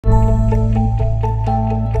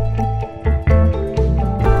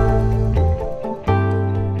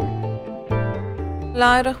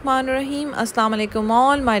Bismillahirrahmanirrahim. Assalamu alaikum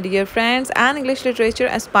all my dear friends and English literature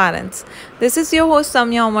aspirants. This is your host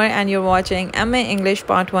Samya Umar and you're watching MA English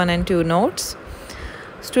Part 1 and 2 notes.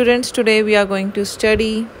 Students, today we are going to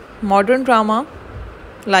study modern drama,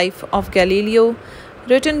 Life of Galileo,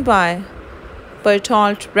 written by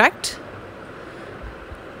Bertolt Brecht.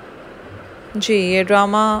 जी ये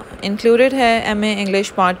drama included है MA English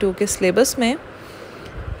part 2 के syllabus में.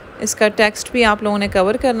 इसका text भी आप लोगों ने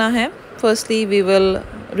cover करना है. Firstly, we will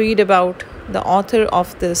read about the author of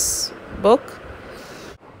this book.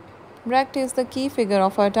 Brecht is the key figure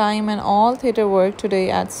of our time, and all theatre work today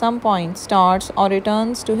at some point starts or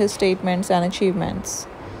returns to his statements and achievements.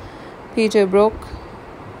 Peter Brook,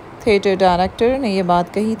 theatre director, ने ये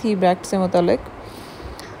बात कही थी Brecht से मुतल्लिक,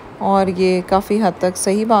 और ये काफ़ी हद तक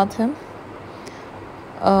सही बात है.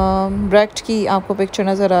 ब्रेक्ट की आपको पिक्चर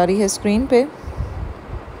नज़र आ रही है स्क्रीन पे.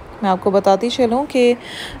 मैं आपको बताती चलूँ कि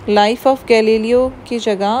लाइफ ऑफ गैलीलियो की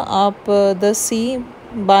जगह आप the C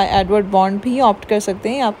bye Edward bond भी ऑप्ट कर सकते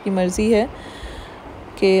हैं. आपकी मर्ज़ी है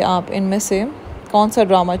कि आप इनमें से कौन सा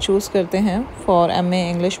ड्रामा चूज़ करते हैं फॉर MA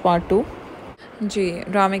इंग्लिश पार्ट 2. जी,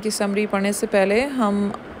 ड्रामे की समरी पढ़ने से पहले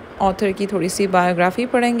हम ऑथर की थोड़ी सी बायोग्राफ़ी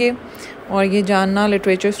पढ़ेंगे, और ये जानना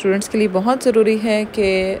लिटरेचर स्टूडेंट्स के लिए बहुत ज़रूरी है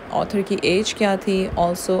कि ऑथर की एज क्या थी,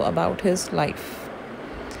 also about his life.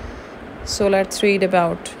 So let's read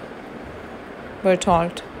about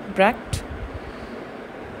Bertolt Brecht.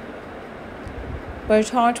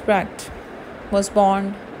 Bertolt Brecht was born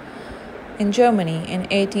in Germany in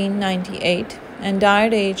 1898 and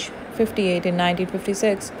died age 58 in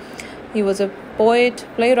 1956. He was a poet,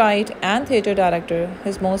 playwright, and theatre director.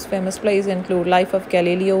 His most famous plays include Life of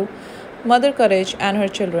Galileo, Mother Courage and Her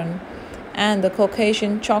Children, and The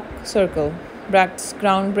Caucasian Chalk Circle. Brecht's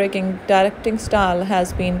groundbreaking directing style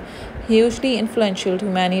has been hugely influential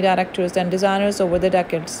to many directors and designers over the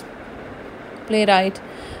decades. Playwright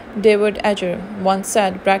David Edger once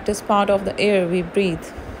said, "Brecht is part of the air we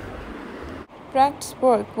breathe." Brecht's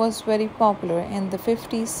work was very popular in the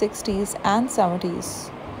 50s, 60s, and 70s,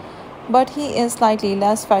 but he is slightly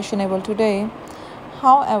less fashionable today.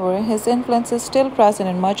 However, his influence is still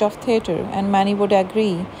present in much of theatre, and many would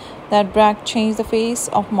agree that Brecht changed the face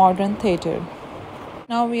of modern theatre.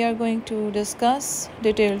 Now we are going to discuss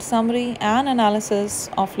detailed summary and analysis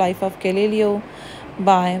of Life of Galileo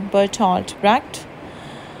by Bertolt Brecht.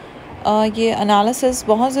 ये analysis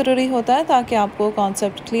बहुत ज़रूरी होता है ताकि आपको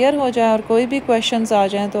concept clear हो जाए, और कोई भी questions आ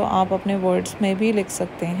जाएं तो आप अपने words में भी लिख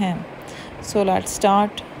सकते हैं. So let's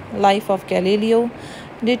start. Life of Galileo,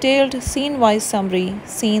 detailed scene-wise summary,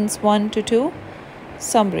 scenes 1 to 2.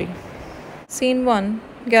 Summary. Scene 1.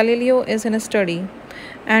 Galileo is in a study.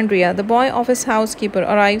 Andrea, the boy of his housekeeper,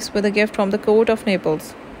 arrives with a gift from the court of Naples.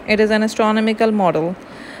 It is an astronomical model.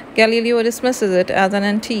 Galileo dismisses it as an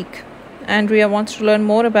antique. Andrea wants to learn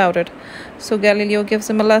more about it, so Galileo gives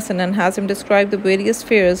him a lesson and has him describe the various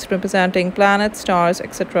spheres representing planets, stars,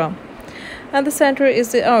 etc. At the center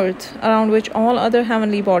is the Earth, around which all other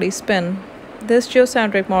heavenly bodies spin. This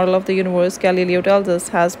geocentric model of the universe, Galileo tells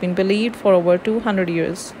us, has been believed for over 200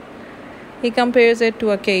 years. He compares it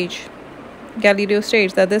to a cage. Galileo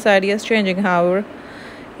states that this idea is changing, however.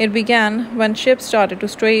 It began when ships started to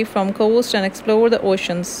stray from coast and explore the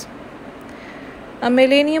oceans. A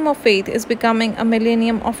millennium of faith is becoming a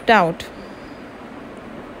millennium of doubt.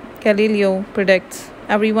 Galileo predicts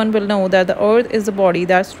everyone will know that the earth is the body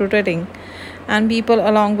that's rotating, and people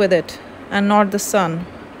along with it, and not the sun.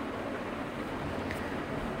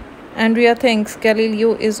 Andrea thinks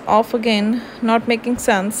Galileo is off again, not making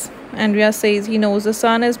sense. Andrea says he knows the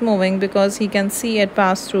sun is moving because he can see it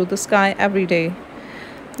pass through the sky every day.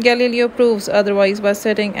 Galileo proves otherwise by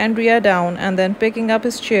setting Andrea down and then picking up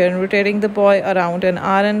his chair and rotating the boy around an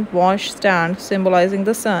iron wash stand symbolizing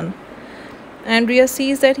the sun. Andrea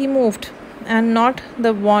sees that he moved and not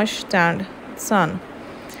the wash stand sun.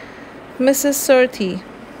 Mrs. Surthy,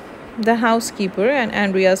 the housekeeper and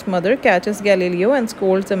Andrea's mother, catches Galileo and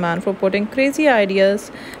scolds the man for putting crazy ideas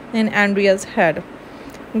in Andrea's head.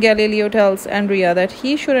 Galileo tells Andrea that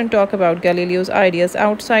he shouldn't talk about Galileo's ideas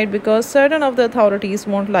outside because certain of the authorities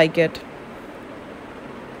won't like it.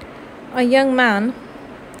 A young man,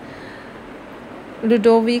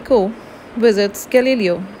 Ludovico, visits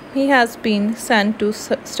Galileo. He has been sent to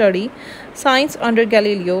study science under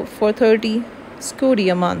Galileo for 30 scudi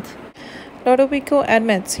a month. Ludovico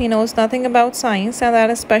admits he knows nothing about science and that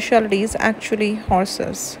his specialty is actually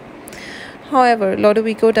horses. However,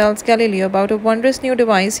 Ludovico tells Galileo about a wondrous new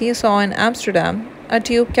device he saw in Amsterdam, a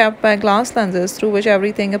tube capped by glass lenses through which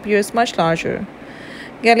everything appears much larger.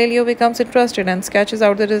 Galileo becomes interested and sketches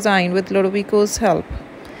out the design with Ludovico's help.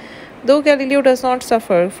 Though Galileo does not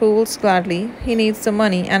suffer fools gladly, he needs the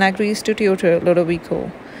money and agrees to tutor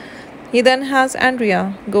Lodovico. He then has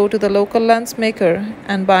Andrea go to the local lens maker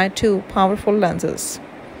and buy two powerful lenses.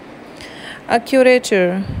 A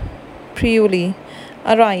curator, Priuli,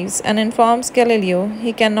 arrives and informs Galileo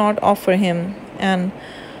he cannot offer him an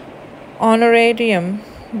honorarium,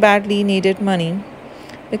 badly needed money,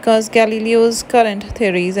 because Galileo's current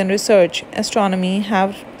theories and research astronomy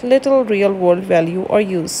have little real world value or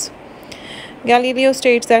use. Galileo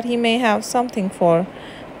states that he may have something for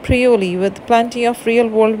Prioli with plenty of real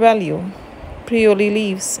world value. Prioli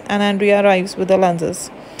leaves and Andrea arrives with the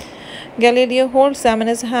lenses. Galileo holds them in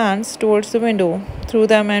his hands towards the window. Through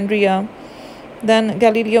them, then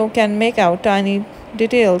Galileo can make out tiny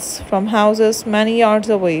details from houses many yards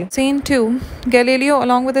away. Scene 2. Galileo,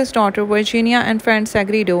 along with his daughter Virginia and friend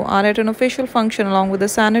Sagredo, are at an official function along with the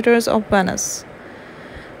senators of Venice.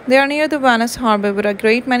 They are near the Venice harbor where a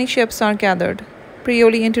great many ships are gathered.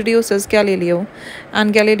 Prioli introduces Galileo,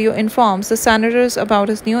 and Galileo informs the senators about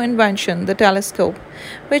his new invention, the telescope,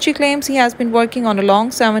 which he claims he has been working on a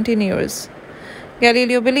long 17 years.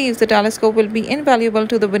 Galileo believes the telescope will be invaluable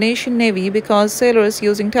to the Venetian navy because sailors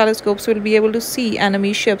using telescopes will be able to see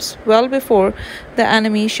enemy ships well before the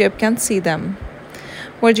enemy ship can see them.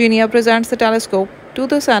 Virginia presents the telescope to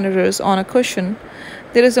the senators on a cushion.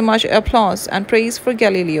 There is much applause and praise for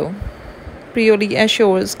Galileo. Prioli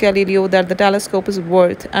assures Galileo that the telescope is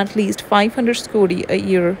worth at least 500 scudi a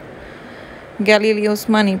year. Galileo's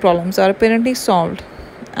money problems are apparently solved.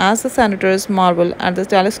 As the senators marvel at the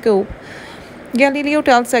telescope, Galileo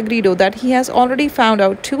tells Sagredo that he has already found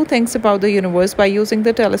out two things about the universe by using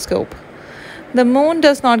the telescope. The moon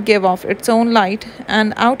does not give off its own light,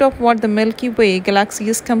 and out of what the Milky Way galaxy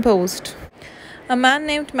is composed. A man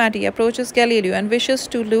named Matty approaches Galileo and wishes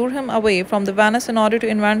to lure him away from the Venice in order to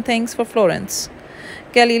invent things for Florence.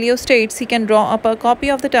 Galileo states he can draw up a copy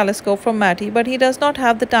of the telescope from Matty, but he does not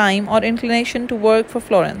have the time or inclination to work for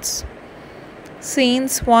Florence.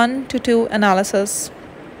 Scenes 1 to 2 Analysis.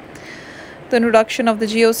 The introduction of the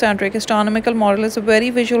geocentric astronomical model is a very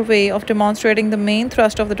visual way of demonstrating the main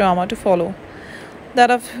thrust of the drama to follow,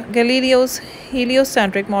 that of Galileo's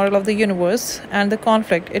heliocentric model of the universe and the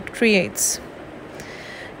conflict it creates.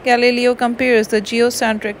 Galileo compares the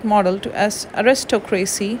geocentric model to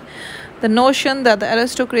aristocracy, the notion that the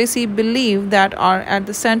aristocracy believe that are at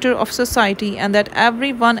the center of society and that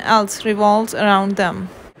everyone else revolves around them.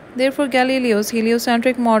 Therefore, Galileo's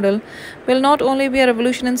heliocentric model will not only be a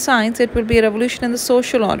revolution in science, it will be a revolution in the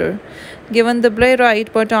social order. Given the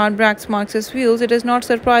playwright Bertolt Brecht's Marxist views, it is not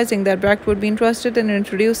surprising that Brecht would be interested in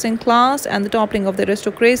introducing class and the toppling of the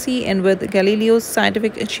aristocracy in with Galileo's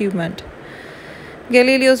scientific achievement.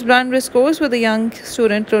 Galileo's blunt discourse with the young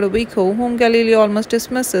student Lodovico, whom Galileo almost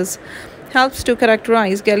dismisses, helps to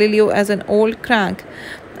characterize Galileo as an old crank,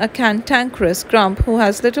 a cantankerous grump who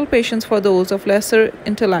has little patience for those of lesser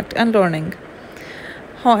intellect and learning.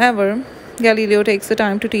 However, Galileo takes the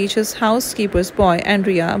time to teach his housekeeper's boy,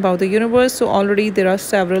 Andrea, about the universe, so already there are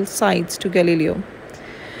several sides to Galileo.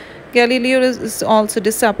 Galileo is also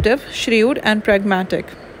deceptive, shrewd, and pragmatic.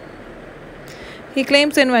 He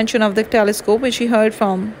claims the invention of the telescope, which he heard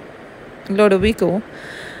from Lodovico,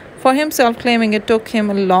 for himself, claiming it took him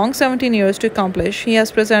a long 17 years to accomplish. He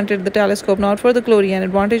has presented the telescope not for the glory and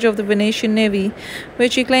advantage of the Venetian navy,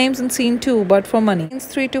 which he claims in Scene 2, but for money. Scenes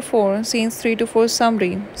 3 to 4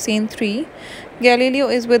 summary. Scene 3. Galileo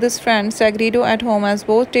is with his friend Sagredo at home as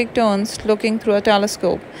both take turns looking through a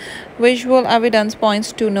telescope. Visual evidence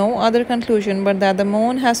points to no other conclusion but that the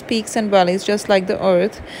moon has peaks and valleys just like the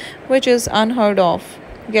earth, which is unheard of.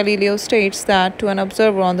 Galileo states that to an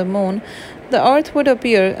observer on the moon, the earth would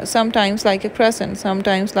appear sometimes like a crescent,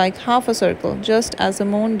 sometimes like half a circle, just as the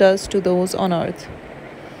moon does to those on earth.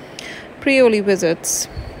 Prioli visits.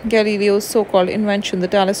 Galileo's so-called invention, the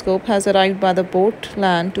telescope, has arrived by the boat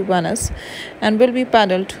land to Venice and will be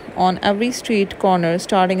paddled on every street corner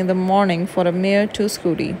starting in the morning for a mere 2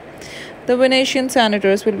 scudi. The Venetian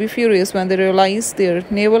senators will be furious when they realize their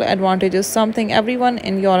naval advantage is something everyone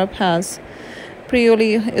in Europe has.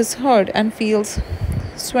 Prioli is hurt and feels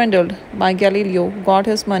swindled by Galileo, who got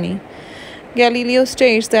his money. Galileo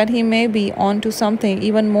states that he may be on to something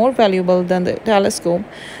even more valuable than the telescope,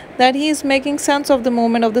 that he is making sense of the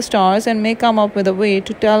movement of the stars and may come up with a way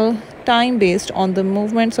to tell time based on the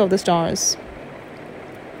movements of the stars.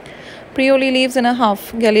 Prioli leaves in a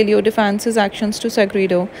huff. Galileo defends his actions to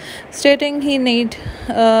Sagredo, stating he needed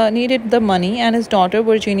the money and his daughter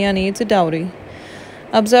Virginia needs a dowry.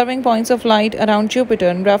 Observing points of light around Jupiter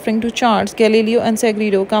and referring to charts, Galileo and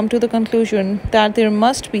Sagredo come to the conclusion that there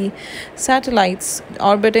must be satellites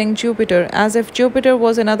orbiting Jupiter, as if Jupiter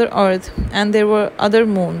was another Earth and there were other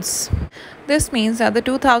moons. This means that the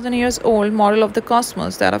 2000 years old model of the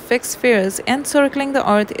cosmos, that of fixed spheres encircling the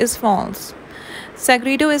Earth, is false.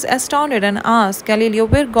 Sagredo is astounded and asks Galileo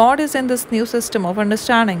where God is in this new system of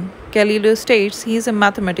understanding. Galileo states he is a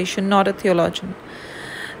mathematician, not a theologian.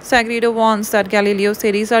 Sagredo warns that Galileo's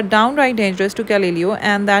theories are downright dangerous to Galileo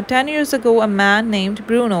and that 10 years ago a man named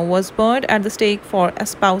Bruno was burned at the stake for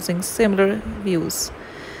espousing similar views.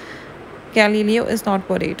 Galileo is not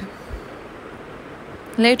worried.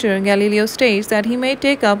 Later, Galileo states that he may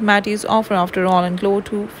take up Matti's offer after all and go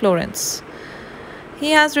to Florence. He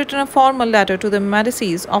has written a formal letter to the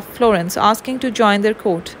Medicis of Florence asking to join their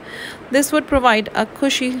court. This would provide a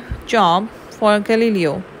cushy job for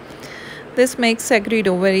Galileo. This makes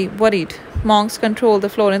Sagredo very worried. Monks control the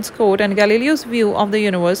Florence court, and Galileo's view of the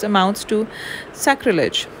universe amounts to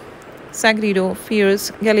sacrilege. Sagredo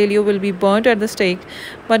fears Galileo will be burnt at the stake,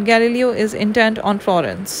 but Galileo is intent on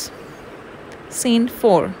Florence. Scene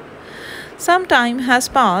 4. Some time has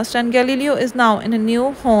passed, and Galileo is now in a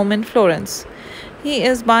new home in Florence. He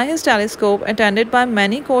is by his telescope, attended by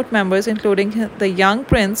many court members, including the young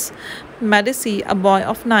prince Medici, a boy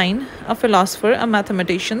of 9, a philosopher, a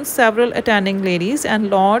mathematician, several attending ladies,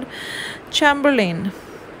 and Lord Chamberlain.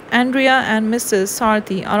 Andrea and Mrs.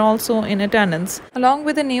 Sarti are also in attendance, along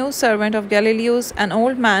with a new servant of Galileo's, an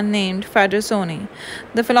old man named Federzoni.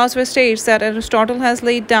 The philosopher states that Aristotle has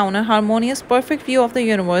laid down a harmonious, perfect view of the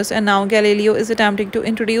universe, and now Galileo is attempting to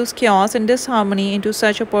introduce chaos and disharmony into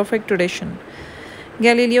such a perfect tradition.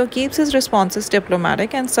 Galileo keeps his responses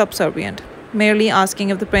diplomatic and subservient, merely asking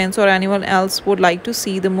if the prince or anyone else would like to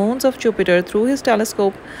see the moons of Jupiter through his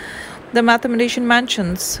telescope. The mathematician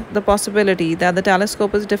mentions the possibility that the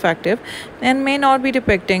telescope is defective and may not be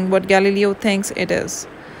depicting what Galileo thinks it is.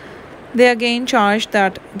 They again charge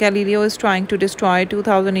that Galileo is trying to destroy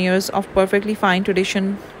 2000 years of perfectly fine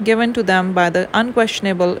tradition given to them by the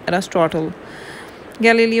unquestionable Aristotle.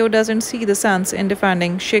 Galileo doesn't see the sense in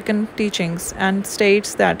defending shaken teachings and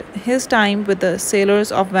states that his time with the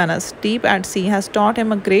sailors of Venice deep at sea has taught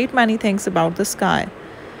him a great many things about the sky.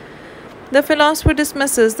 The philosopher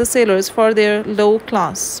dismisses the sailors for their low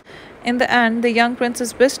class. In the end, the young prince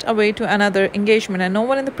is whisked away to another engagement, and no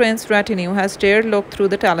one in the prince's retinue has dared look through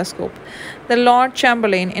the telescope. The Lord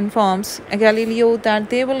Chamberlain informs Galileo that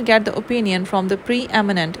they will get the opinion from the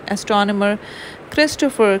preeminent astronomer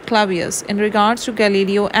Christopher Clavius in regards to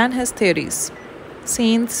Galileo and his theories.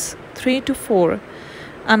 Scenes 3 to 4.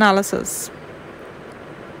 Analysis.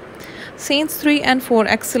 Scenes 3 and 4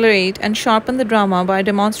 accelerate and sharpen the drama by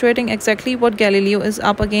demonstrating exactly what Galileo is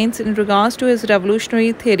up against in regards to his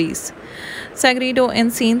revolutionary theories. Sagredo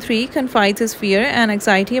in Scene 3 confides his fear and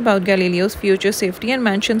anxiety about Galileo's future safety and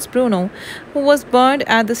mentions Bruno, who was burned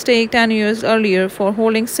at the stake 10 years earlier for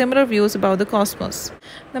holding similar views about the cosmos.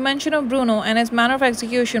 The mention of Bruno and his manner of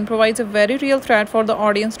execution provides a very real threat for the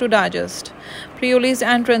audience to digest. Prioli's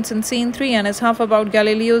entrance in Scene 3 and his huff about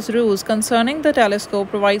Galileo's ruse concerning the telescope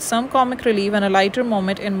provides some comic relief and a lighter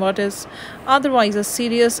moment in what is otherwise a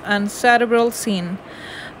serious and cerebral scene.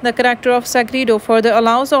 The character of Sagredo further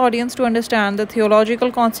allows the audience to understand the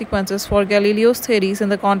theological consequences for Galileo's theories in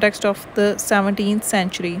the context of the 17th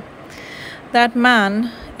century. That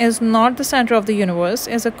man is not the center of the universe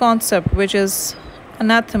is a concept which is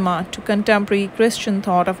anathema to contemporary Christian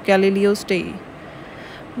thought of Galileo's day.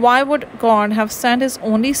 Why would God have sent his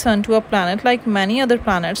only son to a planet like many other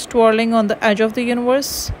planets twirling on the edge of the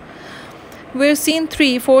universe? Where Scene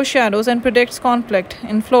 3 foreshadows and predicts conflict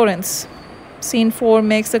in Florence, Scene 4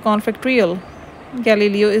 makes the conflict real.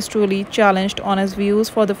 Galileo is truly challenged on his views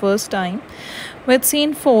for the first time. With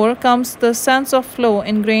Scene 4 comes the sense of flow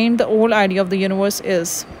ingrained the old idea of the universe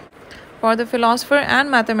is. For the philosopher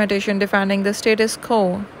and mathematician defending the status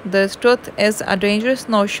quo, this truth is a dangerous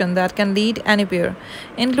notion that can lead anywhere,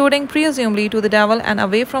 including presumably to the devil and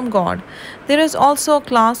away from God. There is also a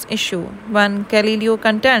class issue. When Galileo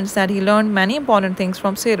contends that he learned many important things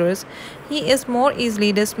from sailors, he is more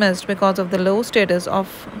easily dismissed because of the low status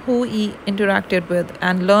of who he interacted with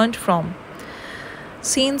and learned from.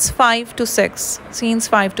 Scenes 5 to 6. Scenes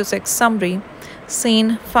 5 to 6. Summary.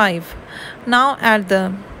 Scene 5. Now at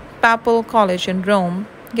the Papal College in Rome,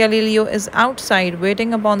 Galileo is outside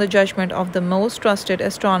waiting upon the judgment of the most trusted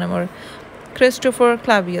astronomer, Christopher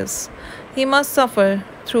Clavius. He must suffer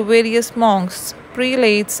through various monks,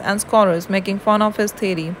 prelates, and scholars making fun of his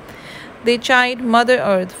theory. They chide Mother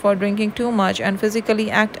Earth for drinking too much and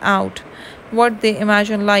physically act out what they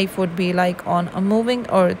imagine life would be like on a moving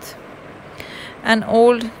earth. An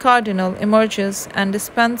old cardinal emerges and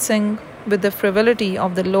dispensing with the frivolity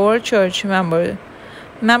of the lower church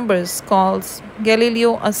members calls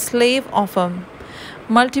Galileo a slave of a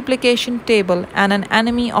multiplication table and an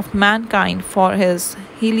enemy of mankind for his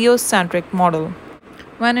heliocentric model.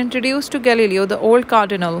 When introduced to Galileo, the old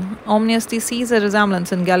cardinal ominously sees a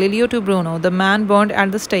resemblance in Galileo to Bruno, the man burned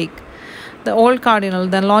at the stake. The old cardinal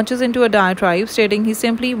then launches into a diatribe stating he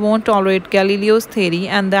simply won't tolerate Galileo's theory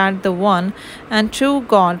and that the one and true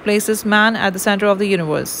God places man at the center of the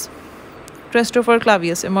universe. Christopher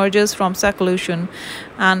Clavius emerges from seclusion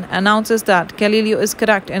and announces that Galileo is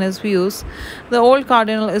correct in his views. The old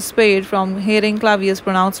cardinal is spared from hearing Clavius'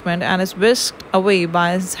 pronouncement and is whisked away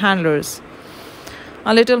by his handlers.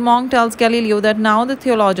 A little monk tells Galileo that now the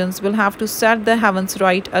theologians will have to set the heavens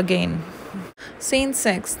right again. Scene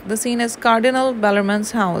 6. The scene is Cardinal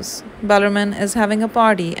Bellarmine's house. Bellarmine is having a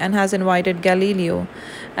party and has invited Galileo.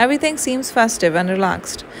 Everything seems festive and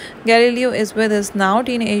relaxed. Galileo is with his now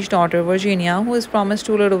teenage daughter Virginia, who is promised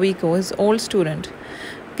to Ludovico, his old student.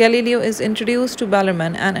 Galileo is introduced to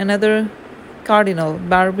Bellarmine and another Cardinal,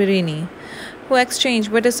 Barberini, who exchange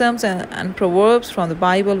witticisms and proverbs from the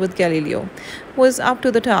Bible with Galileo, who is up to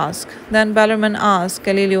the task. Then Bellarmine asks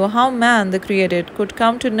Galileo how man, the created, could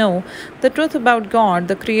come to know the truth about God,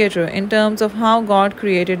 the creator, in terms of how God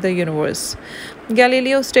created the universe.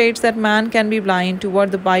 Galileo states that man can be blind to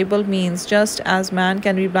what the Bible means, just as man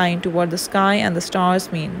can be blind to what the sky and the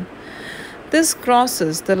stars mean. This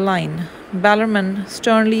crosses the line. Bellarmine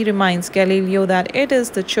sternly reminds Galileo that it is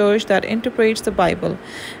the church that interprets the Bible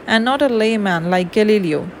and not a layman like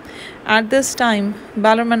Galileo. At this time,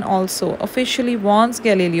 Bellarmine also officially warns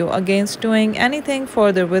Galileo against doing anything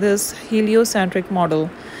further with his heliocentric model,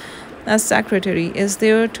 as secretary is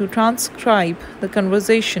there to transcribe the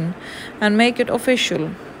conversation and make it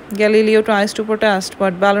official. Galileo tries to protest,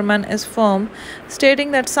 but Bellarmine is firm,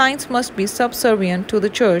 stating that science must be subservient to the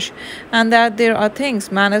church and that there are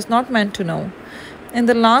things man is not meant to know. In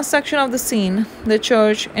the last section of the scene, the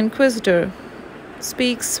church inquisitor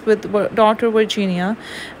speaks with daughter Virginia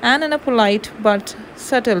and in a polite but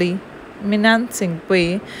subtly menacing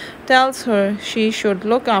way tells her she should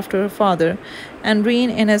look after her father and reign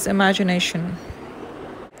in his imagination.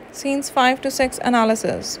 Scenes 5 to 6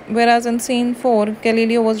 analysis. Whereas in scene 4,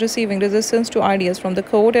 Galileo was receiving resistance to ideas from the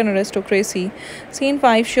court and aristocracy, scene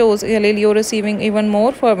 5 shows Galileo receiving even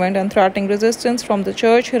more fervent and threatening resistance from the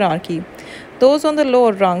church hierarchy. Those on the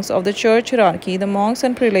lower rungs of the church hierarchy, the monks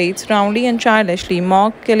and prelates, roundly and childishly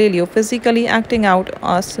mock Galileo, physically acting out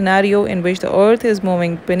a scenario in which the earth is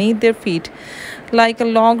moving beneath their feet like a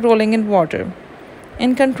log rolling in water.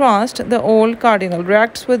 In contrast, the old cardinal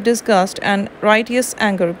reacts with disgust and righteous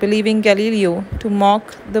anger, believing Galileo to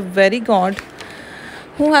mock the very God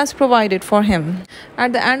who has provided for him.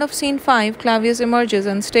 At the end of scene 5, Clavius emerges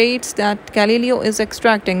and states that Galileo is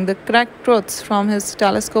extracting the correct truths from his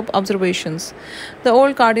telescope observations. The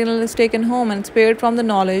old cardinal is taken home and spared from the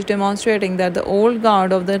knowledge, demonstrating that the old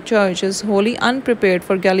guard of the church is wholly unprepared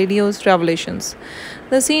for Galileo's revelations.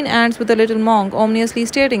 The scene ends with the little monk ominously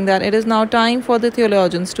stating that it is now time for the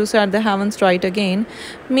theologians to set the heavens right again,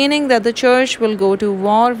 meaning that the church will go to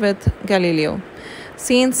war with Galileo.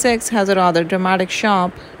 Scene 6 has a rather dramatic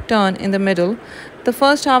sharp turn in the middle. The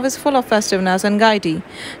first half is full of festiveness and gaiety.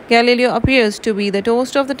 Galileo appears to be the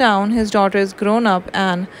toast of the town. His daughter is grown up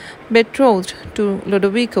and betrothed to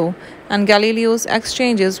Ludovico, and Galileo's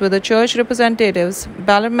exchanges with the church representatives,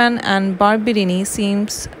 Bellarmine and Barberini,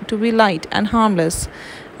 seems to be light and harmless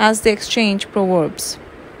as they exchange proverbs.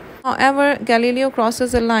 However, Galileo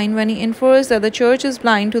crosses a line when he infers that the church is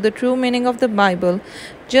blind to the true meaning of the Bible,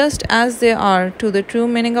 just as they are to the true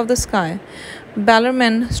meaning of the sky.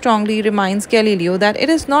 Bellarmine strongly reminds Galileo that it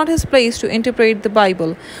is not his place to interpret the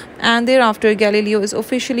Bible, and thereafter Galileo is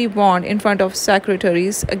officially warned in front of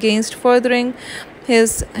secretaries against furthering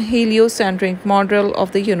his heliocentric model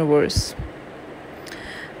of the universe.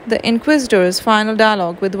 The Inquisitor's final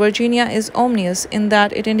dialogue with Virginia is ominous in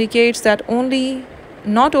that it indicates that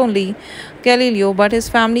not only Galileo but his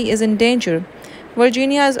family is in danger.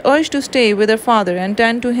 Virginia is urged to stay with her father and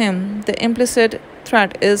tend to him. The implicit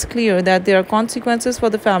threat is clear that there are consequences for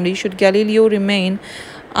the family should Galileo remain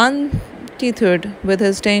untethered with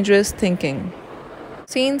his dangerous thinking.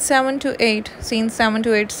 Scene 7 to 8. Scene 7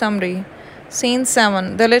 to 8 summary. Scene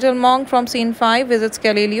 7. The little monk from scene 5 visits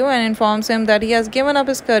Galileo and informs him that he has given up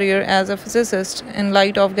his career as a physicist in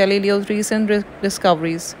light of Galileo's recent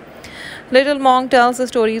discoveries. Little monk tells the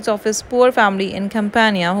stories of his poor family in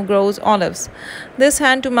Campania who grows olives. This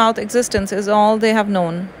hand-to-mouth existence is all they have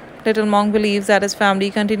known. Little Monk believes that his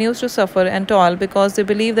family continues to suffer and toil because they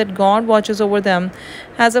believe that God watches over them,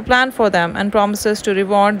 has a plan for them, and promises to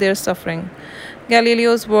reward their suffering.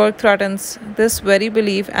 Galileo's work threatens this very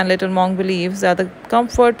belief, and Little Monk believes that the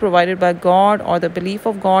comfort provided by God or the belief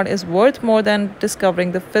of God is worth more than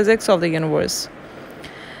discovering the physics of the universe.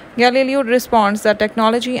 Galileo responds that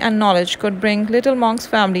technology and knowledge could bring Little Monk's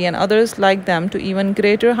family and others like them to even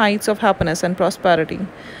greater heights of happiness and prosperity.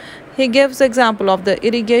 He gives the example of the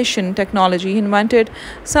irrigation technology he invented,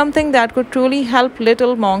 something that could truly help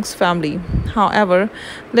Little Monk's family. However,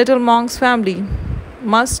 Little Monk's family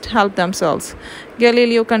must help themselves.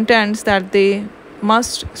 Galileo contends that they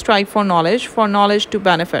must strive for knowledge to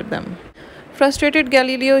benefit them. Frustrated,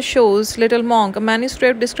 Galileo shows Little Monk a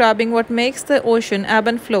manuscript describing what makes the ocean ebb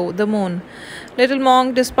and flow, the moon. Little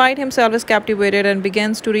Monk, despite himself, is captivated and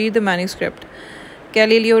begins to read the manuscript.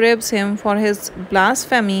 Galileo ribs him for his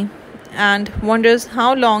blasphemy and wonders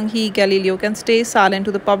how long he, Galileo, can stay silent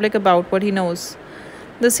to the public about what he knows.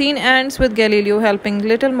 The scene ends with Galileo helping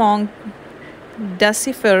Little Monk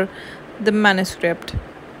decipher the manuscript.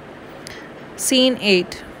 Scene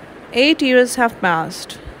 8. 8 years have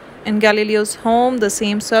passed. In Galileo's home, the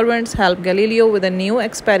same servants help Galileo with a new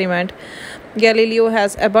experiment. Galileo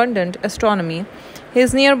has abandoned astronomy.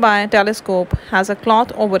 His nearby telescope has a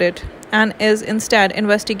cloth over it and is instead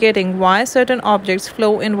investigating why certain objects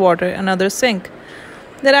flow in water and others sink.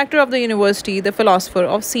 The rector of the university, the philosopher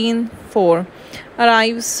of Scene 4,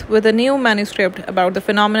 arrives with a new manuscript about the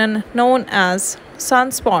phenomenon known as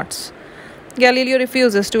sunspots. Galileo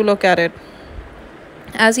refuses to look at it,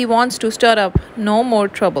 as he wants to stir up no more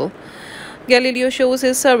trouble. Galileo shows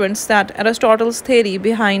his servants that Aristotle's theory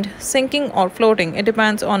behind sinking or floating, it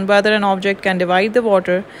depends on whether an object can divide the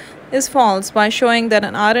water, is false by showing that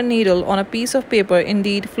an iron needle on a piece of paper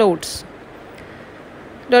indeed floats.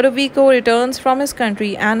 Ludovico returns from his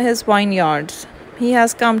country and his vineyards. He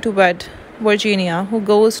has come to wed Virginia, who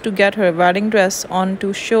goes to get her wedding dress on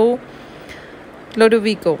to show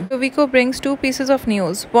Ludovico. Ludovico brings two pieces of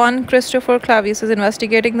news. One, Christopher Clavius is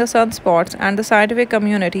investigating the sunspots and the scientific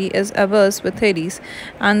community is averse with theories.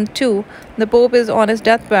 And two, the Pope is on his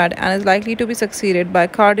deathbed and is likely to be succeeded by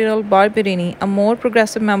Cardinal Barberini, a more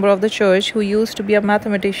progressive member of the church who used to be a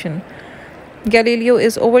mathematician. Galileo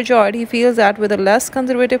is overjoyed. He feels that with a less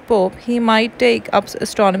conservative Pope, he might take up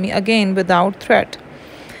astronomy again without threat.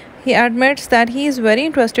 He admits that he is very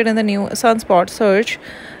interested in the new sunspot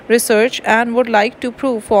research and would like to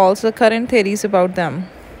prove false the current theories about them.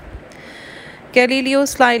 Galileo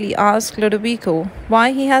slyly asks Ludovico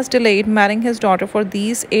why he has delayed marrying his daughter for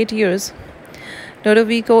these 8 years.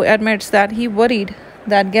 Ludovico admits that he worried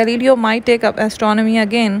that Galileo might take up astronomy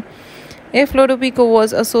again. If Ludovico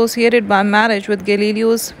was associated by marriage with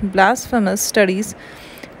Galileo's blasphemous studies,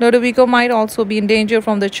 Ludovico might also be in danger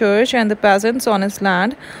from the church and the peasants on his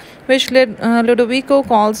land, which Ludovico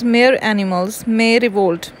calls mere animals, may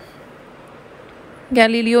revolt.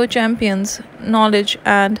 Galileo champions knowledge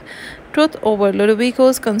and truth over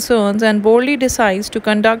Ludovico's concerns and boldly decides to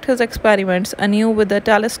conduct his experiments anew with the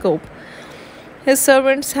telescope. His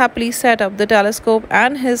servants happily set up the telescope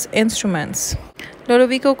and his instruments.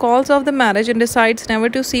 Ludovico calls off the marriage and decides never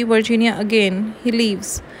to see Virginia again. He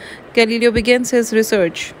leaves. Galileo begins his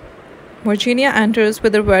research. Virginia enters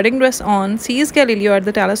with her wedding dress on, sees Galileo at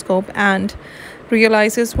the telescope, and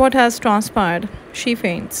realizes what has transpired. She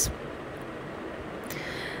faints.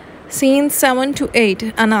 Scenes 7 to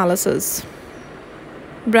 8. Analysis.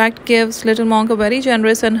 Brecht gives Little Monk a very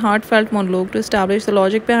generous and heartfelt monologue to establish the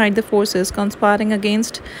logic behind the forces conspiring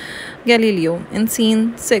against Galileo. In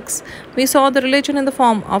Scene 6, we saw the religion in the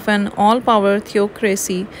form of an all-power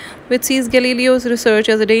theocracy, which sees Galileo's research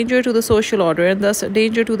as a danger to the social order and thus a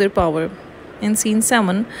danger to their power. In Scene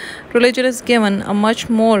 7, religion is given a much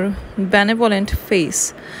more benevolent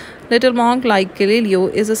face. Little Monk, like Galileo,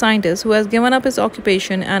 is a scientist who has given up his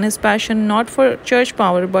occupation and his passion not for church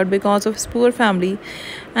power but because of his poor family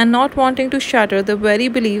and not wanting to shatter the very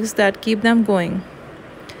beliefs that keep them going.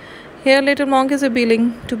 Here, Little Monk is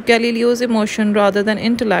appealing to Galileo's emotion rather than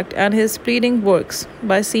intellect, and his pleading works.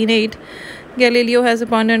 By Scene 8, Galileo has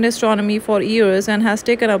abandoned astronomy for years and has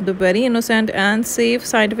taken up the very innocent and safe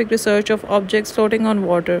scientific research of objects floating on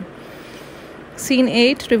water. Scene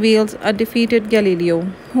 8 reveals a defeated Galileo,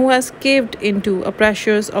 who has caved into the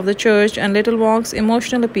pressures of the church and Little Monk's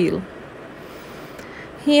emotional appeal.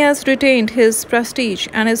 He has retained his prestige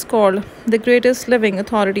and is called the greatest living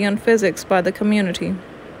authority on physics by the community.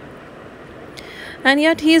 And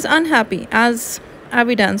yet he is unhappy, as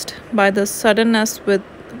evidenced by the suddenness with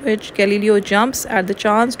which Galileo jumps at the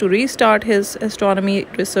chance to restart his astronomy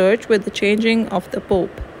research with the changing of the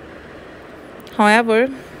Pope. However,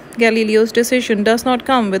 Galileo's decision does not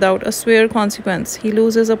come without a severe consequence. He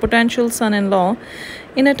loses a potential son in law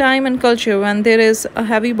in a time and culture when there is a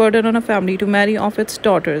heavy burden on a family to marry off its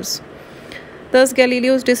daughters. Thus,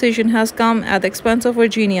 Galileo's decision has come at the expense of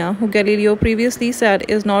Virginia, who Galileo previously said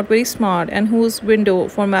is not very smart and whose window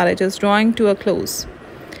for marriage is drawing to a close.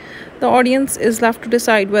 The audience is left to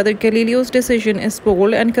decide whether Galileo's decision is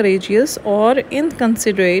bold and courageous or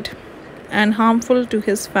inconsiderate and harmful to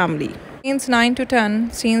his family. Scenes 9 to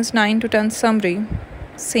 10 summary.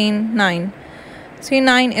 Scene 9. Scene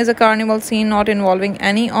 9 is a carnival scene not involving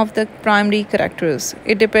any of the primary characters.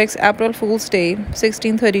 It depicts April Fool's Day,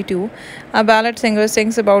 1632. A ballad singer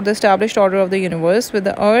sings about the established order of the universe with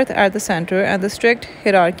the earth at the center and the strict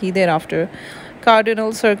hierarchy thereafter.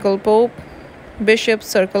 Cardinals circle Pope, bishops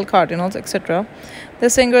circle cardinals, etc.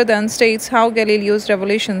 The singer then states how Galileo's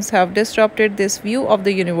revelations have disrupted this view of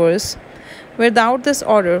the universe. Without this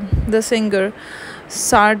order, the singer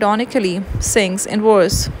sardonically sings in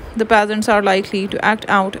verse, the peasants are likely to act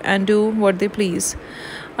out and do what they please.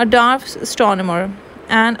 A dwarf astronomer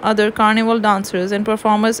and other carnival dancers and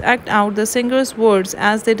performers act out the singer's words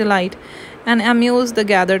as they delight and amuse the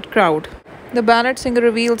gathered crowd. The ballad singer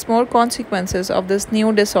reveals more consequences of this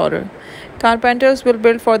new disorder. Carpenters will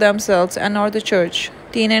build for themselves and not the church.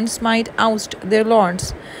 Tenants might oust their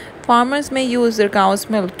lords. Farmers may use their cow's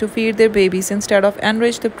milk to feed their babies instead of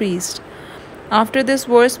enrich the priest. After this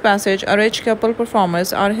verse passage, a rich couple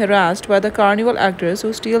performers are harassed by the carnival actors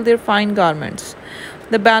who steal their fine garments.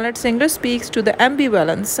 The ballad singer speaks to the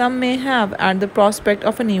ambivalence some may have at the prospect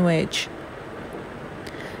of a new age.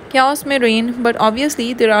 Chaos may reign, but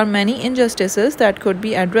obviously there are many injustices that could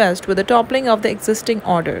be addressed with the toppling of the existing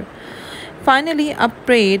order. Finally, a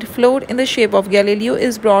parade float in the shape of Galileo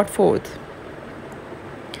is brought forth.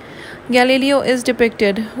 Galileo is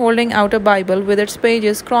depicted holding out a Bible with its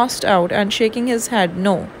pages crossed out and shaking his head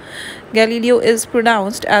no. Galileo is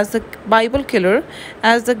pronounced as the Bible killer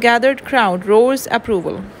as the gathered crowd roars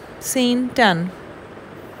approval. Scene 10.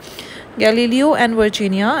 Galileo and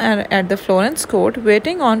Virginia are at the Florence court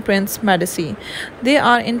waiting on Prince Medici. They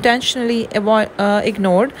are intentionally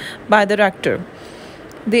ignored by the rector.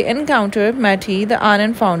 They encounter Matty, the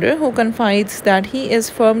iron founder, who confides that he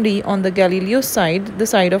is firmly on the Galileo side, the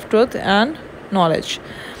side of truth and knowledge.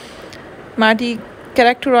 Matty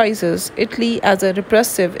characterizes Italy as a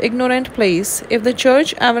repressive, ignorant place. If the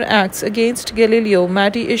church ever acts against Galileo,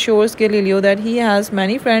 Matty assures Galileo that he has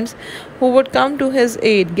many friends who would come to his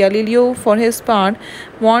aid. Galileo, for his part,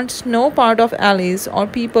 wants no part of allies or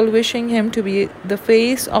people wishing him to be the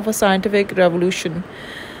face of a scientific revolution.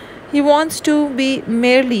 He wants to be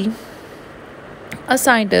merely a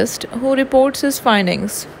scientist who reports his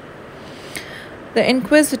findings. The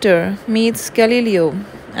inquisitor meets Galileo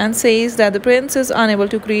and says that the prince is unable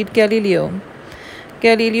to greet Galileo.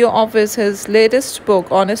 Galileo offers his latest book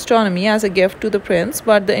on astronomy as a gift to the prince,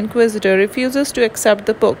 but the inquisitor refuses to accept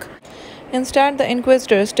the book. Instead, the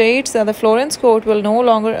inquisitor states that the Florence court will no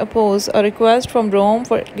longer oppose a request from Rome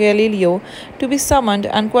for Galileo to be summoned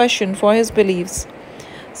and questioned for his beliefs.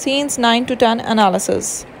 Scenes 9 to 10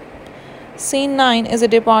 analysis. Scene 9 is a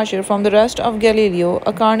departure from the rest of Galileo,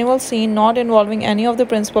 a carnival scene not involving any of the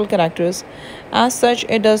principal characters. As such,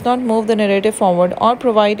 it does not move the narrative forward or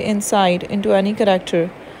provide insight into any character.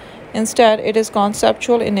 Instead, it is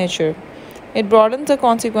conceptual in nature. It broadened the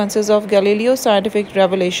consequences of Galileo's scientific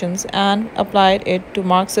revelations and applied it to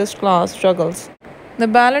Marxist class struggles. The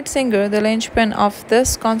ballad singer, the linchpin of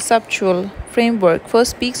this conceptual framework,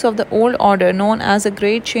 first speaks of the old order known as a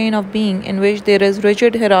great chain of being in which there is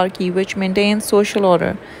rigid hierarchy which maintains social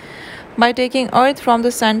order. By taking Earth from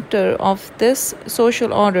the center of this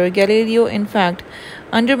social order, Galileo, in fact,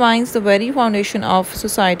 undermines the very foundation of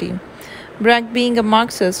society. Brecht, being a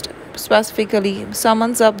Marxist, specifically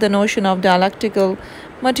summons up the notion of dialectical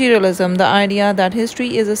materialism, the idea that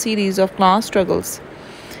history is a series of class struggles.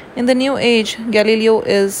 In the New Age, Galileo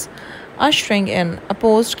is ushering in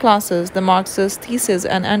opposed classes. The Marxist thesis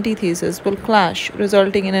and antithesis will clash,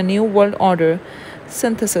 resulting in a new world order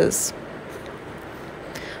synthesis.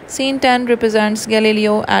 Scene 10 represents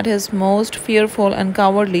Galileo at his most fearful and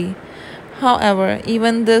cowardly. However,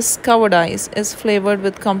 even this cowardice is flavored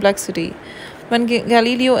with complexity. When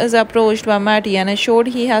Galileo is approached by Matty and assured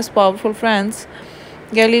he has powerful friends,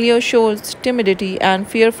 Galileo shows timidity and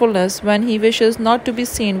fearfulness when he wishes not to be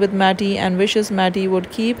seen with Matty and wishes Matty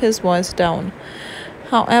would keep his voice down.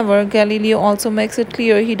 However, Galileo also makes it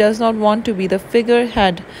clear he does not want to be the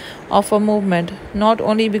figurehead of a movement, not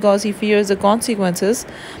only because he fears the consequences,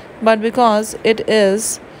 but because it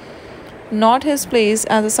is not his place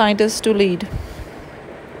as a scientist to lead.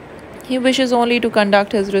 He wishes only to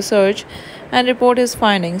conduct his research and report his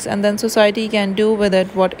findings, and then society can do with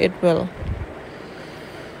it what it will.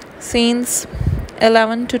 Scenes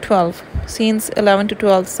 11 to 12. Scenes 11 to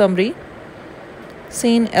 12 summary.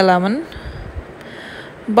 Scene 11.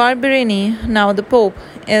 Barberini, now the Pope,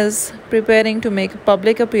 is preparing to make a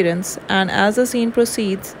public appearance, and as the scene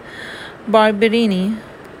proceeds, Barberini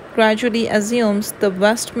gradually assumes the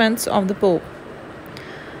vestments of the Pope.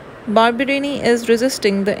 Barberini is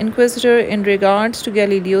resisting the Inquisitor in regards to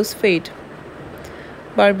Galileo's fate.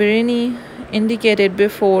 Barberini, indicated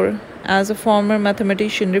before as a former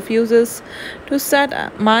mathematician, refuses to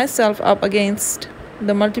set myself up against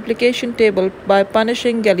the multiplication table by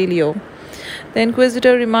punishing Galileo. The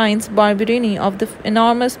Inquisitor reminds Barberini of the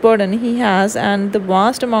enormous burden he has and the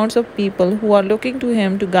vast amounts of people who are looking to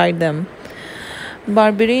him to guide them.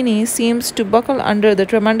 Barberini seems to buckle under the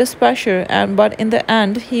tremendous pressure, but in the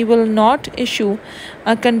end he will not issue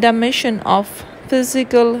a condemnation of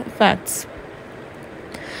physical facts.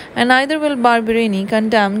 And neither will Barberini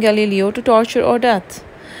condemn Galileo to torture or death.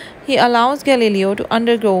 He allows Galileo to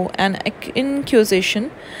undergo an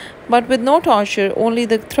inquisition, but with no torture, only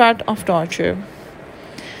the threat of torture.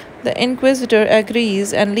 The Inquisitor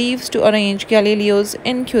agrees and leaves to arrange Galileo's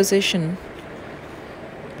inquisition.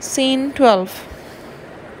 Scene 12.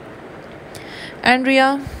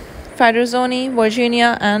 Andrea, Federzoni,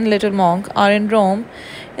 Virginia, and Little Monk are in Rome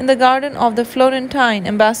in the garden of the Florentine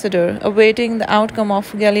ambassador, awaiting the outcome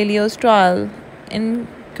of Galileo's trial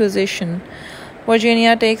inquisition.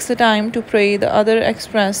 Virginia takes the time to pray, the others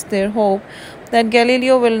express their hope that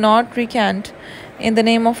Galileo will not recant in the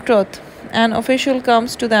name of truth. An official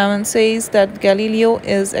comes to them and says that Galileo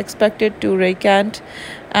is expected to recant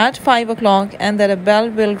at 5 o'clock and that a bell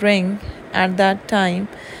will ring at that time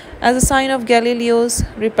as a sign of Galileo's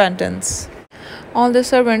repentance. All the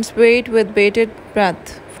servants wait with bated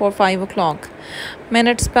breath for 5 o'clock.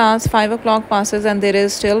 Minutes pass, 5 o'clock passes, and there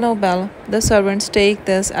is still no bell. The servants take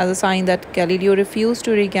this as a sign that Galileo refused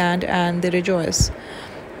to recant, and they rejoice.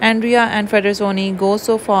 Andrea and Federzoni go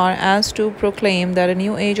so far as to proclaim that a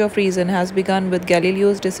new age of reason has begun with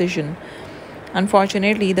Galileo's decision.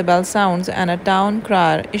 Unfortunately, the bell sounds, and a town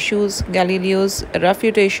crier issues Galileo's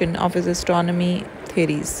refutation of his astronomy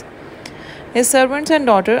theories. His servants and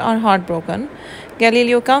daughter are heartbroken.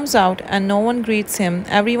 Galileo comes out and no one greets him.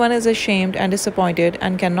 Everyone is ashamed and disappointed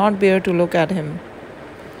and cannot bear to look at him.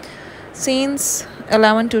 Scenes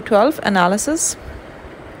 11 to 12 analysis.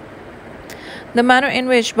 The manner in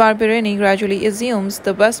which Barberini gradually assumes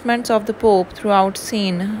the vestments of the Pope throughout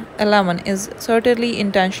scene 11 is certainly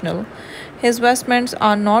intentional. His vestments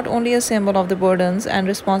are not only a symbol of the burdens and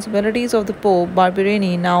responsibilities of the Pope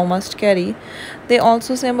Barberini now must carry, they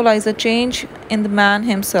also symbolize a change in the man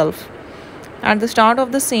himself. At the start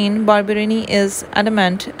of the scene, Barberini is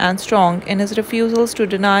adamant and strong in his refusals to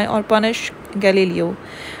deny or punish Galileo,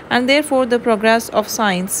 and therefore the progress of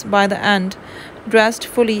science. By the end, dressed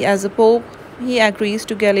fully as a Pope, he agrees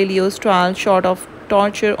to Galileo's trial short of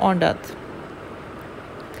torture or death.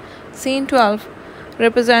 Scene 12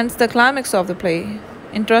 represents the climax of the play.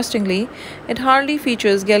 Interestingly, it hardly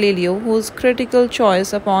features Galileo, whose critical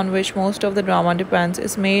choice upon which most of the drama depends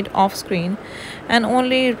is made off-screen and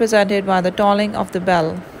only represented by the tolling of the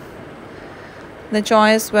bell. The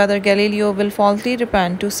choice whether Galileo will falsely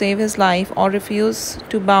repent to save his life or refuse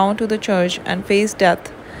to bow to the church and face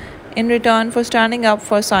death in return for standing up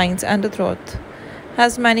for science and the truth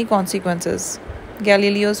has many consequences.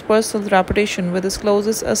 Galileo's personal reputation with his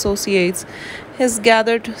closest associates, his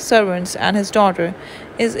gathered servants, and his daughter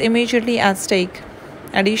is immediately at stake.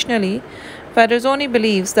 Additionally, Federzoni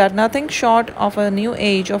believes that nothing short of a new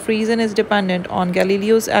age of reason is dependent on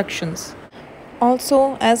Galileo's actions.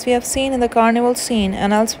 Also, as we have seen in the carnival scene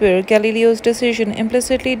and elsewhere, Galileo's decision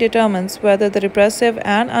implicitly determines whether the repressive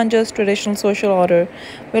and unjust traditional social order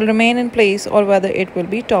will remain in place or whether it will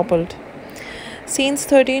be toppled. Scenes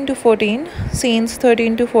 13 to 14. Scenes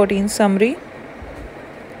 13 to 14 summary.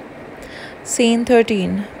 Scene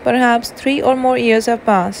 13. Perhaps 3 or more years have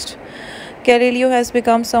passed. Galileo has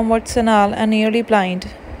become somewhat senile and nearly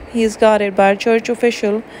blind. He is guarded by a church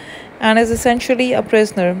official and is essentially a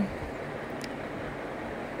prisoner.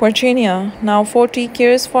 Virginia, now 40,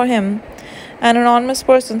 cares for him. An anonymous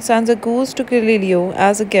person sends a goose to Galileo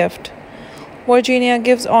as a gift. Virginia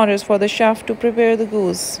gives orders for the chef to prepare the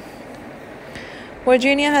goose.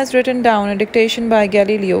 Virginia has written down a dictation by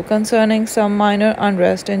Galileo concerning some minor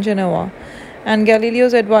unrest in Genoa, and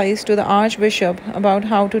Galileo's advice to the Archbishop about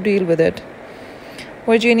how to deal with it.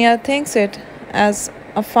 Virginia thinks it as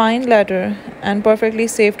a fine letter and perfectly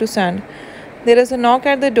safe to send. There is a knock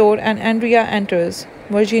at the door and Andrea enters.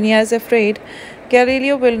 Virginia is afraid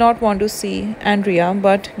Galileo will not want to see Andrea,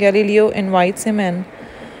 but Galileo invites him in.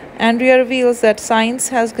 Andrea reveals that science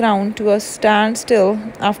has ground to a standstill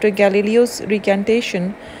after Galileo's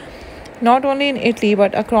recantation, not only in Italy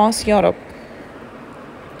but across Europe.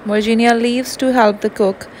 Virginia leaves to help the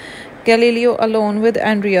cook. Galileo, alone with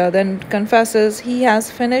Andrea, then confesses he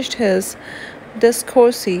has finished his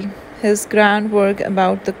Discorsi, his grand work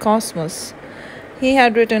about the cosmos. He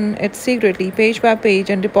had written it secretly, page by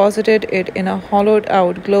page, and deposited it in a hollowed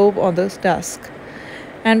out globe on the desk.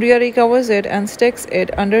 Andrea recovers it and sticks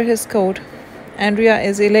it under his coat. Andrea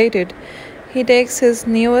is elated. He takes his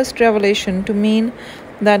newest revelation to mean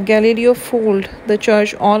that Galileo fooled the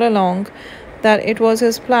church all along, that it was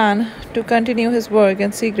his plan to continue his work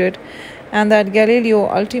in secret, and that Galileo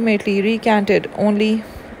ultimately recanted only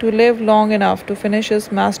to live long enough to finish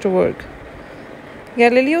his masterwork.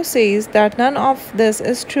 Galileo says that none of this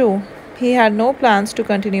is true. He had no plans to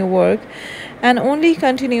continue work and only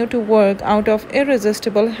continued to work out of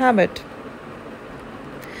irresistible habit.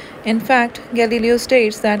 In fact, Galileo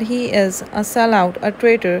states that he is a sellout, a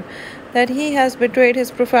traitor, that he has betrayed his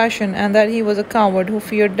profession, and that he was a coward who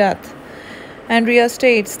feared death. Andrea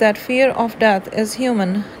states that fear of death is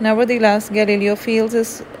human. Nevertheless, Galileo feels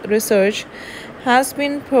his research has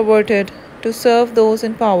been perverted to serve those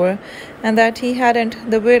in power, and that he hadn't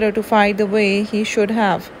the will to fight the way he should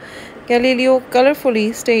have. Galileo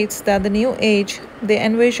colorfully states that the new age they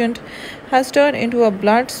envisioned has turned into a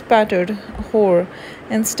blood-spattered horror.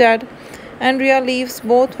 Instead, Andrea leaves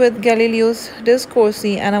both with Galileo's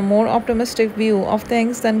Discorsi and a more optimistic view of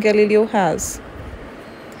things than Galileo has.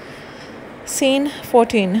 Scene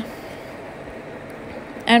 14.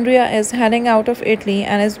 Andrea is heading out of Italy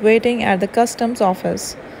and is waiting at the customs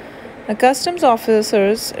office. The customs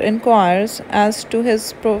officer inquires as to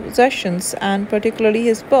his possessions and particularly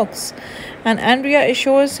his books, and Andrea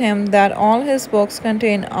assures him that all his books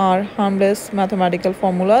contain are harmless mathematical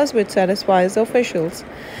formulas which satisfies the officials.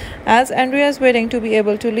 As Andrea is waiting to be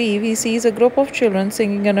able to leave, he sees a group of children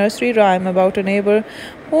singing a nursery rhyme about a neighbor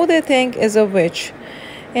who they think is a witch.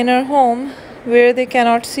 In her home, where they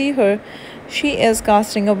cannot see her, she is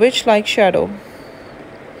casting a witch-like shadow.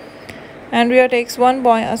 Andrea takes one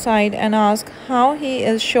boy aside and asks how he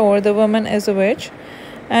is sure the woman is a witch.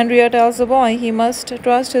 Andrea tells the boy he must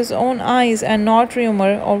trust his own eyes and not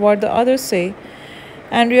rumor or what the others say.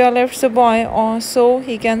 Andrea lifts the boy so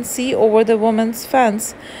he can see over the woman's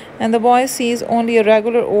fence, and the boy sees only a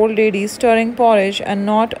regular old lady stirring porridge and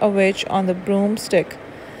not a witch on the broomstick,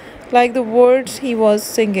 like the words he was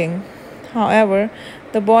singing. However,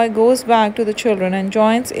 the boy goes back to the children and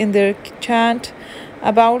joins in their chant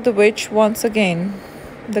about the witch once again.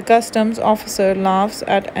 The customs officer laughs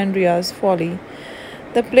at Andrea's folly.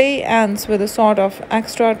 The play ends with a sort of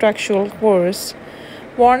extra-textual chorus,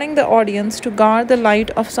 warning the audience to guard the light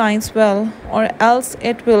of science well, or else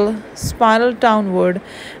it will spiral downward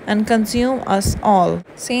and consume us all.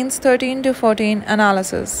 Scenes 13 to 14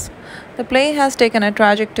 Analysis. The play has taken a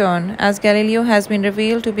tragic turn, as Galileo has been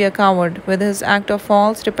revealed to be a coward with his act of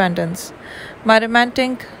false repentance. By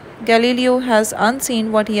repenting, Galileo has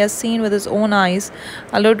unseen what he has seen with his own eyes,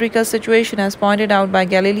 a ludicrous situation as pointed out by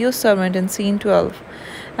Galileo's servant in scene 12.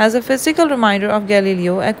 As a physical reminder of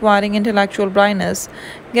Galileo acquiring intellectual blindness,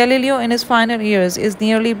 Galileo in his final years is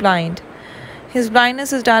nearly blind. His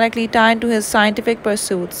blindness is directly tied to his scientific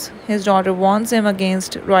pursuits. His daughter warns him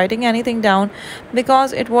against writing anything down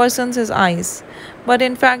because it worsens his eyes. But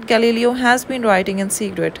in fact, Galileo has been writing in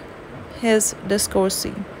secret his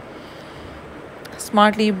Discorsi.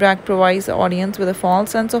 Smartly, Brecht provides the audience with a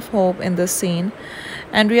false sense of hope in this scene.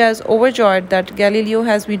 Andrea is overjoyed that Galileo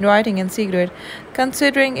has been writing in secret,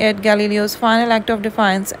 considering it Galileo's final act of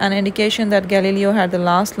defiance, an indication that Galileo had the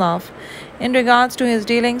last laugh in regards to his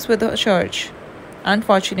dealings with the church.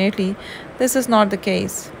 Unfortunately, this is not the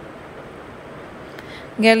case.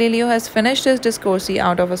 Galileo has finished his Discorsi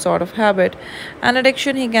out of a sort of habit, an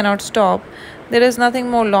addiction he cannot stop. There is nothing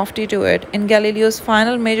more lofty to it. In Galileo's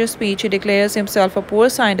final major speech, he declares himself a poor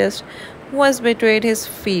scientist who has betrayed his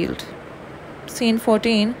field. Scene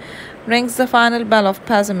 14 rings the final bell of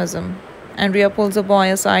pessimism. Andrea pulls the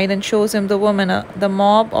boy aside and shows him the woman the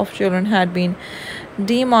mob of children had been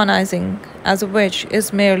demonizing as a witch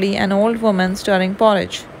is merely an old woman stirring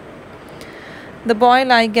porridge. The boy,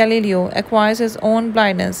 like Galileo, acquires his own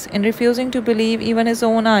blindness in refusing to believe even his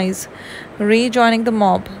own eyes, rejoining the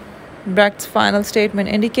mob. Brecht's final statement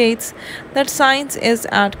indicates that science is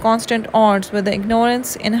at constant odds with the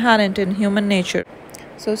ignorance inherent in human nature.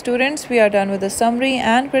 So students, we are done with the summary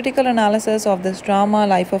and critical analysis of this drama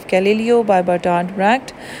Life of Galileo by Bertolt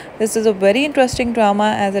Brecht. This is a very interesting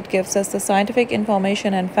drama as it gives us the scientific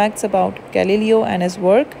information and facts about Galileo and his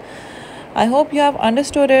work. I hope you have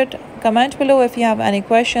understood it. Comment below if you have any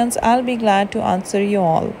questions. I'll be glad to answer you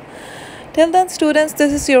all. Till then, students,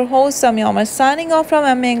 this is your host Samyama signing off from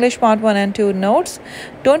MA English Part 1 and 2 notes.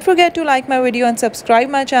 Don't forget to like my video and subscribe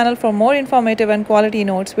my channel for more informative and quality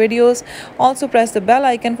notes videos. Also press the bell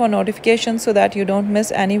icon for notifications so that you don't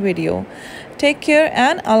miss any video. Take care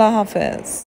and Allah Hafiz.